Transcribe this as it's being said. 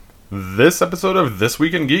This episode of This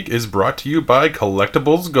Week in Geek is brought to you by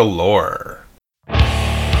Collectibles Galore.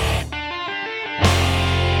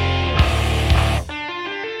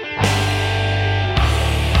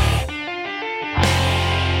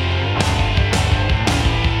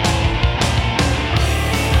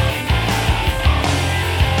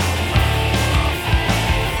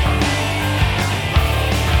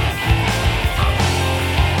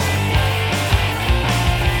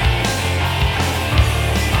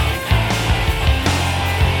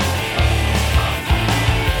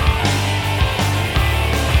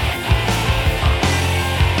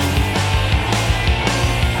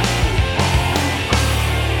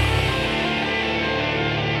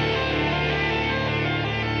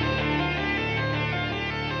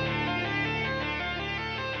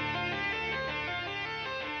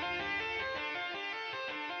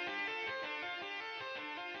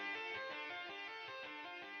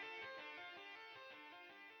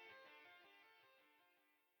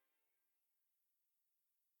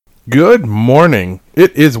 Good morning.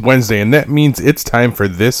 It is Wednesday, and that means it's time for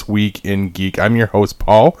This Week in Geek. I'm your host,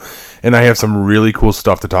 Paul, and I have some really cool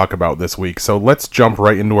stuff to talk about this week, so let's jump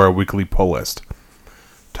right into our weekly pull list.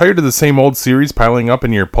 Tired of the same old series piling up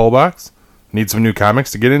in your pull box? Need some new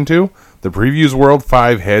comics to get into? The Previews World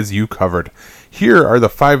 5 has you covered. Here are the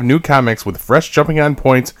 5 new comics with fresh jumping on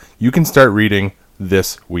points you can start reading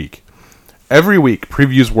this week. Every week,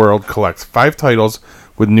 Previews World collects 5 titles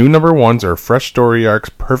with new number ones or fresh story arcs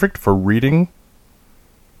perfect for reading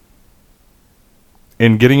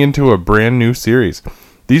and getting into a brand new series.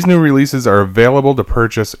 These new releases are available to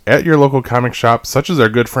purchase at your local comic shop, such as our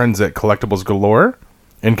good friends at Collectibles Galore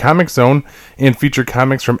and Comic Zone, and feature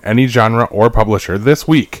comics from any genre or publisher. This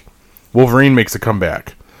week, Wolverine makes a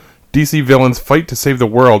comeback. DC villains fight to save the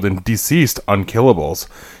world in Deceased Unkillables.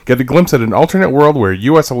 Get a glimpse at an alternate world where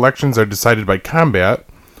U.S. elections are decided by combat.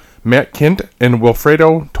 Matt Kindt and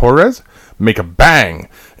Wilfredo Torres make a bang,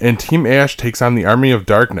 and Team Ash takes on the Army of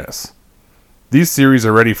Darkness. These series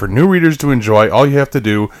are ready for new readers to enjoy. All you have to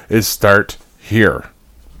do is start here.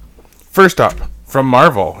 First up, from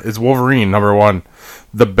Marvel, is Wolverine number 1.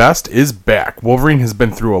 The best is back. Wolverine has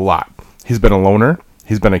been through a lot. He's been a loner.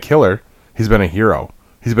 He's been a killer. He's been a hero.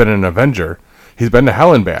 He's been an Avenger. He's been to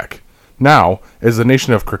hell and back. Now, as the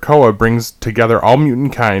nation of Krakoa brings together all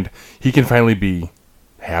mutant kind, he can finally be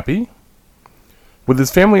happy? With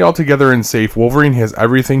his family all together and safe, Wolverine has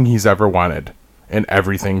everything he's ever wanted, and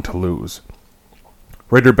everything to lose.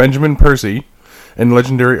 Writer Benjamin Percy and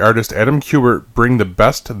legendary artist Adam Kubert bring the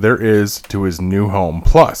best there is to his new home,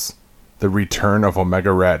 plus the return of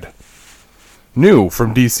Omega Red. New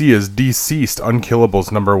from DC is Deceased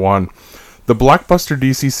Unkillables number 1. The blockbuster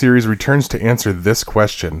DC series returns to answer this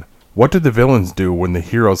question: what did the villains do when the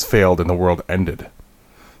heroes failed and the world ended?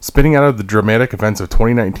 Spinning out of the dramatic events of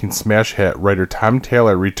 2019 smash hit, writer Tom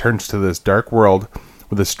Taylor returns to this dark world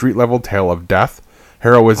with a street-level tale of death,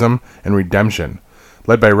 heroism, and redemption.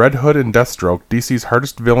 Led by Red Hood and Deathstroke, DC's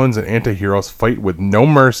hardest villains and anti-heroes fight with no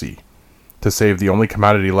mercy to save the only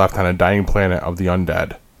commodity left on a dying planet of the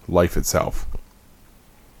undead, life itself.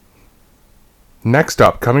 Next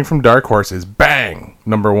up, coming from Dark Horse, is Bang!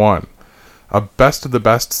 Number 1. A best of the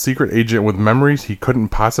best secret agent with memories he couldn't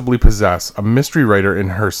possibly possess, a mystery writer in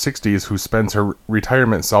her 60s who spends her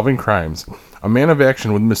retirement solving crimes, a man of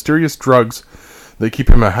action with mysterious drugs that keep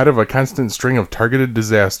him ahead of a constant string of targeted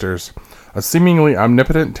disasters, a seemingly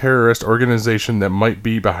omnipotent terrorist organization that might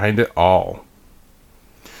be behind it all.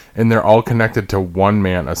 And they're all connected to one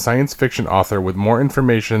man, a science fiction author with more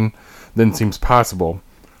information than seems possible,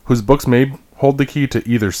 whose books may hold the key to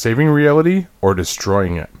either saving reality or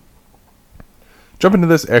destroying it. Jump into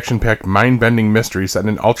this action-packed, mind-bending mystery set in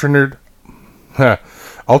an altered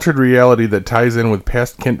reality that ties in with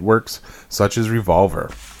past Kindt works such as Revolver.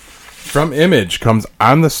 From Image comes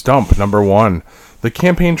On the Stump, number 1. The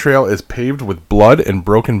campaign trail is paved with blood and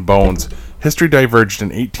broken bones. History diverged in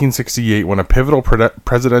 1868 when a pivotal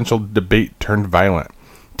presidential debate turned violent.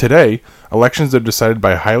 Today, elections are decided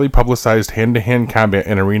by highly publicized hand-to-hand combat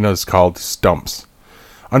in arenas called stumps.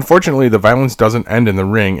 Unfortunately, the violence doesn't end in the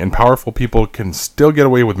ring, and powerful people can still get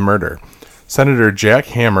away with murder. Senator Jack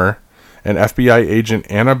Hammer and FBI agent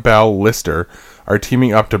Annabelle Lister are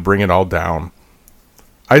teaming up to bring it all down.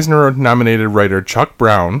 Eisner-nominated writer Chuck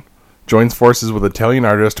Brown joins forces with Italian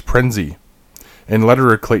artist Prenzi and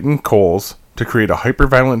letterer Clayton Coles to create a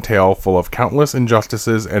hyper-violent tale full of countless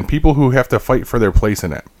injustices and people who have to fight for their place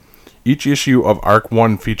in it. Each issue of Arc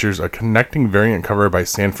 1 features a connecting variant cover by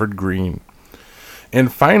Sanford Green. And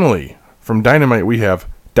finally, from Dynamite we have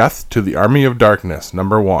Death to the Army of Darkness,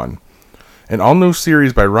 number 1. An all-new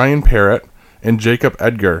series by Ryan Parrott and Jacob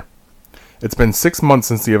Edgar. It's been 6 months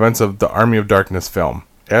since the events of the Army of Darkness film.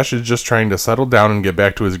 Ash is just trying to settle down and get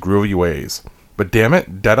back to his groovy ways. But damn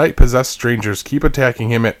it, Deadite-possessed strangers keep attacking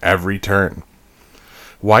him at every turn.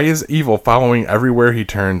 Why is evil following everywhere he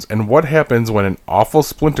turns, and what happens when an awful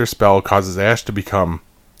splinter spell causes Ash to become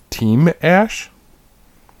Team Ash?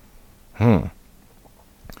 Other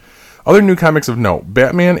new comics of note,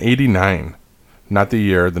 Batman 89. Not the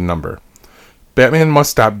year, the number. Batman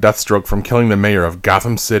must stop Deathstroke from killing the mayor of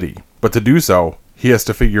Gotham City, but to do so, he has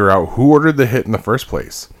to figure out who ordered the hit in the first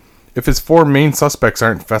place. If his 4 main suspects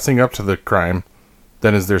aren't fessing up to the crime,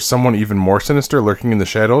 then is there someone even more sinister lurking in the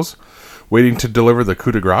shadows, waiting to deliver the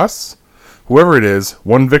coup de grace? Whoever it is,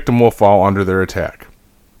 one victim will fall under their attack.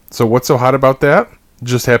 So what's so hot about that? It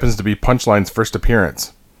just happens to be Punchline's first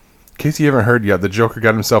appearance. In case you haven't heard yet, the Joker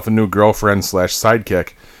got himself a new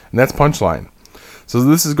girlfriend/sidekick, and that's Punchline. So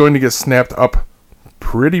this is going to get snapped up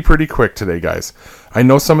pretty quick today, guys. I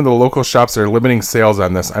know some of the local shops are limiting sales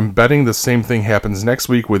on this. I'm betting the same thing happens next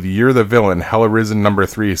week with You're the Villain, Hella Risen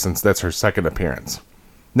 #3, since that's her second appearance.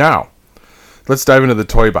 Now, let's dive into the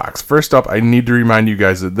toy box. First up, I need to remind you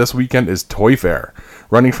guys that this weekend is Toy Fair,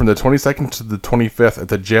 running from the 22nd to the 25th at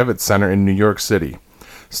the Javits Center in New York City.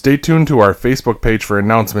 Stay tuned to our Facebook page for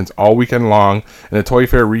announcements all weekend long and a Toy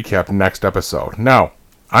Fair recap next episode. Now,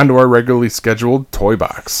 on to our regularly scheduled toy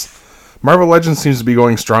box. Marvel Legends seems to be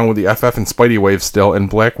going strong with the FF and Spidey wave still, and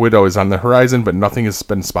Black Widow is on the horizon, but nothing has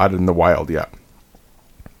been spotted in the wild yet.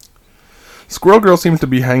 Squirrel Girl seems to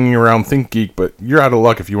be hanging around ThinkGeek, but you're out of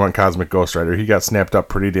luck if you want Cosmic Ghost Rider. He got snapped up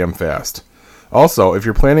pretty damn fast. Also, if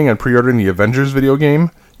you're planning on pre-ordering the Avengers video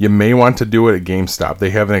game, you may want to do it at GameStop.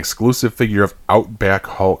 They have an exclusive figure of Outback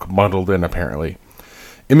Hulk bundled in, apparently.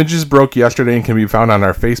 Images broke yesterday and can be found on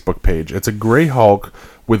our Facebook page. It's a gray Hulk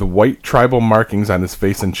with white tribal markings on his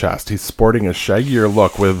face and chest. He's sporting a shaggier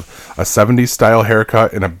look with a 70s style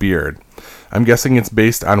haircut and a beard. I'm guessing it's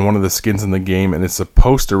based on one of the skins in the game, and it's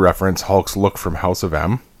supposed to reference Hulk's look from House of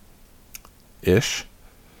M. Ish.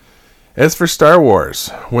 As for Star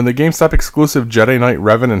Wars, when the GameStop exclusive Jedi Knight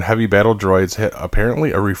Revan and Heavy Battle Droids hit,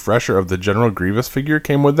 apparently a refresher of the General Grievous figure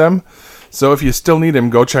came with them. So if you still need him,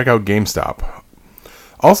 go check out GameStop.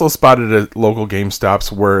 Also spotted at local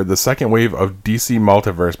GameStops were the second wave of DC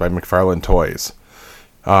Multiverse by McFarlane Toys.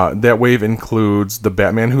 That wave includes the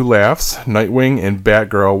Batman Who Laughs, Nightwing, and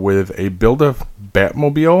Batgirl with a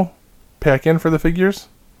Build-A-Batmobile pack-in for the figures.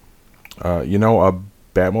 A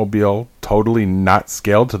Batmobile totally not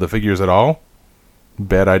scaled to the figures at all.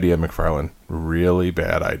 Bad idea, McFarlane. Really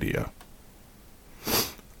bad idea.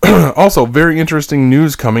 Also, very interesting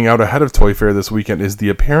news coming out ahead of Toy Fair this weekend is the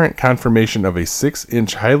apparent confirmation of a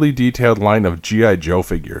 6-inch highly detailed line of G.I. Joe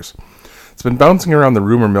figures. It's been bouncing around the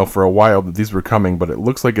rumor mill for a while that these were coming, but it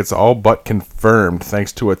looks like it's all but confirmed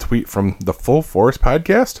thanks to a tweet from the Full Force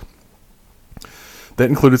podcast. That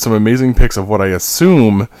included some amazing pics of what I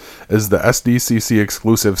assume is the SDCC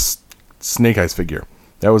exclusive Snake Eyes figure.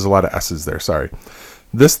 That was a lot of S's there, sorry.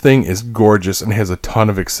 This thing is gorgeous and has a ton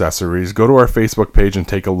of accessories. Go to our Facebook page and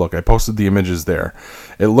take a look. I posted the images there.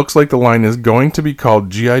 It looks like the line is going to be called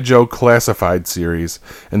G.I. Joe Classified Series,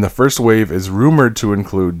 and the first wave is rumored to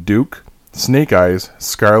include Duke, Snake Eyes,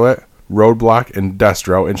 Scarlet, Roadblock, and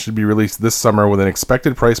Destro, and should be released this summer with an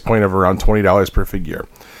expected price point of around $20 per figure,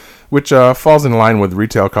 which falls in line with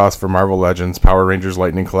retail costs for Marvel Legends, Power Rangers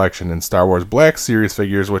Lightning Collection, and Star Wars Black Series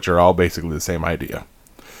figures, which are all basically the same idea.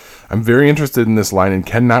 I'm very interested in this line and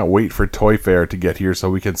cannot wait for Toy Fair to get here so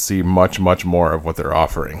we can see much more of what they're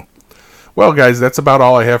offering. Well, guys, that's about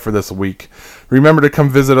all I have for this week. Remember to come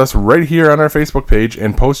visit us right here on our Facebook page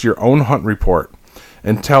and post your own hunt report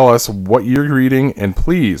and tell us what you're reading, and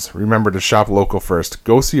please remember to shop local first.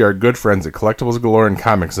 Go see our good friends at Collectibles Galore and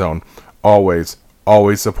Comic Zone. Always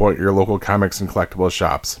support your local comics and collectibles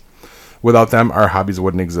shops. Without them, our hobbies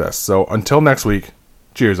wouldn't exist. So until next week,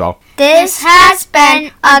 cheers all. This has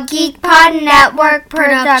been a GeekPod Network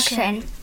production.